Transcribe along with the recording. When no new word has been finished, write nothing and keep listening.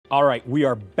All right, we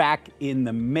are back in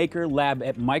the Maker Lab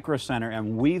at MicroCenter,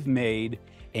 and we've made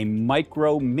a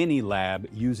micro mini lab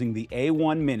using the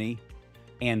A1 Mini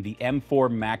and the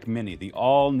M4 Mac Mini, the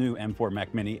all new M4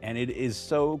 Mac Mini, and it is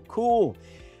so cool.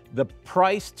 The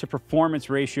price to performance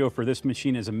ratio for this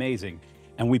machine is amazing,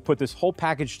 and we put this whole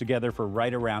package together for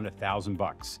right around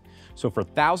 $1,000. So for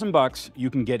 $1,000, you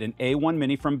can get an A1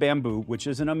 Mini from Bambu, which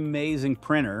is an amazing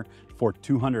printer, for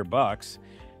 $200.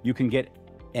 You can get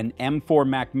an M4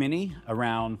 Mac Mini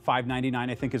around $599,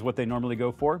 I think is what they normally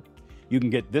go for. You can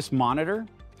get this monitor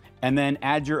and then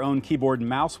add your own keyboard and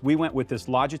mouse. We went with this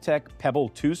Logitech Pebble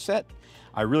 2 set.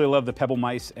 I really love the Pebble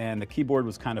mice, and the keyboard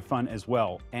was kind of fun as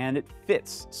well. And it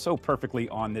fits so perfectly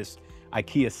on this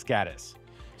Ikea Skadis.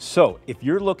 So if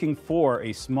you're looking for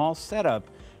a small setup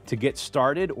to get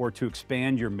started or to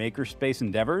expand your makerspace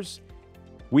endeavors,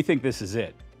 we think this is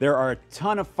it. There are a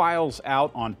ton of files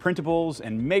out on printables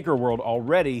and MakerWorld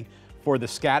already for the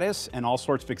Skadis and all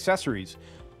sorts of accessories.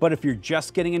 But if you're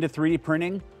just getting into 3D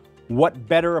printing, what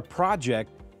better a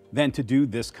project than to do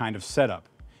this kind of setup?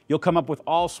 You'll come up with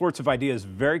all sorts of ideas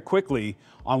very quickly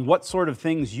on what sort of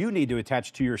things you need to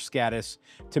attach to your Skadis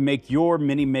to make your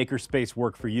mini makerspace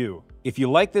work for you. If you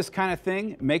like this kind of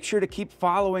thing, make sure to keep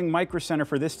following MicroCenter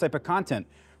for this type of content.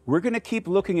 We're going to keep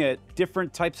looking at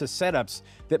different types of setups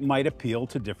that might appeal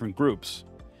to different groups.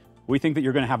 We think that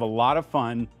you're going to have a lot of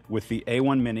fun with the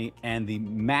A1 Mini and the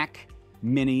Mac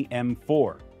Mini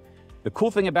M4. The cool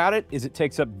thing about it is it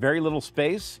takes up very little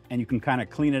space, and you can kind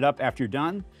of clean it up after you're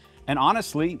done. And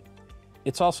honestly,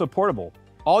 it's also portable.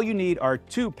 All you need are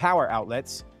 2 power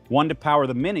outlets, one to power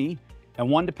the Mini and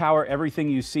one to power everything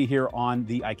you see here on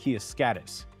the Ikea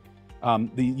Skadis.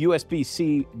 The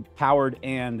USB-C powered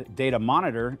and data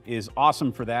monitor is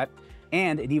awesome for that,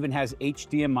 and it even has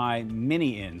HDMI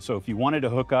mini in. So if you wanted to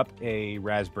hook up a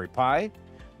Raspberry Pi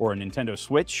or a Nintendo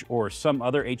Switch or some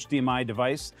other HDMI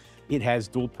device, it has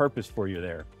dual purpose for you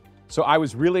there. So I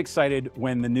was really excited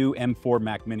when the new M4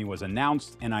 Mac Mini was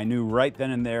announced, and I knew right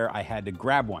then and there I had to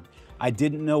grab one. I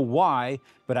didn't know why,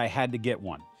 but I had to get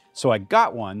one. So I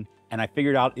got one, and I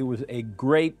figured out it was a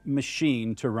great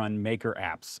machine to run Maker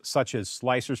apps, such as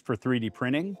slicers for 3D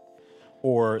printing,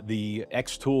 or the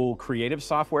Xtool creative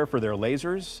software for their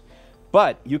lasers.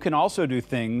 But you can also do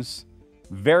things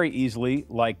very easily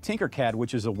like Tinkercad,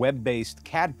 which is a web-based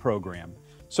CAD program.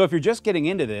 So if you're just getting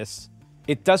into this,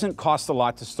 it doesn't cost a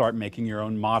lot to start making your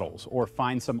own models or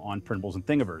find some on printables and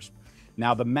Thingiverse.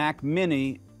 Now, the Mac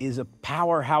Mini is a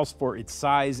powerhouse for its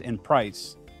size and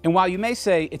price. And while you may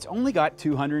say it's only got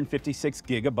 256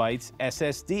 gigabytes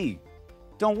SSD,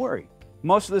 don't worry.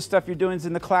 Most of the stuff you're doing is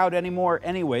in the cloud anymore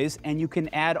anyways, and you can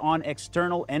add on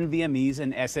external NVMEs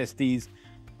and SSDs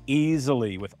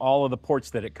easily with all of the ports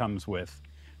that it comes with.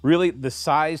 Really, the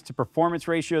size to performance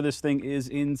ratio of this thing is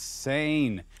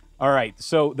insane. All right,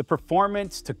 so the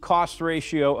performance to cost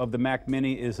ratio of the Mac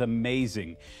Mini is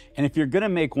amazing. And if you're gonna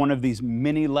make one of these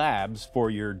mini labs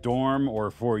for your dorm or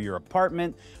for your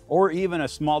apartment, or even a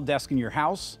small desk in your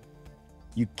house,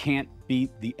 you can't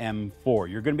beat the M4.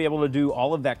 You're gonna be able to do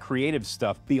all of that creative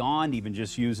stuff beyond even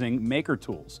just using Maker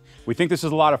tools. We think this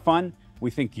is a lot of fun. We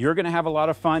think you're gonna have a lot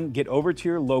of fun. Get over to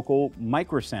your local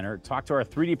MicroCenter, talk to our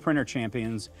 3D printer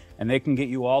champions, and they can get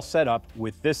you all set up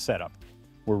with this setup.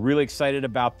 We're really excited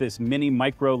about this mini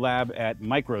micro lab at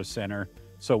MicroCenter,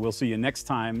 so we'll see you next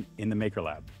time in the Maker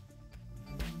Lab.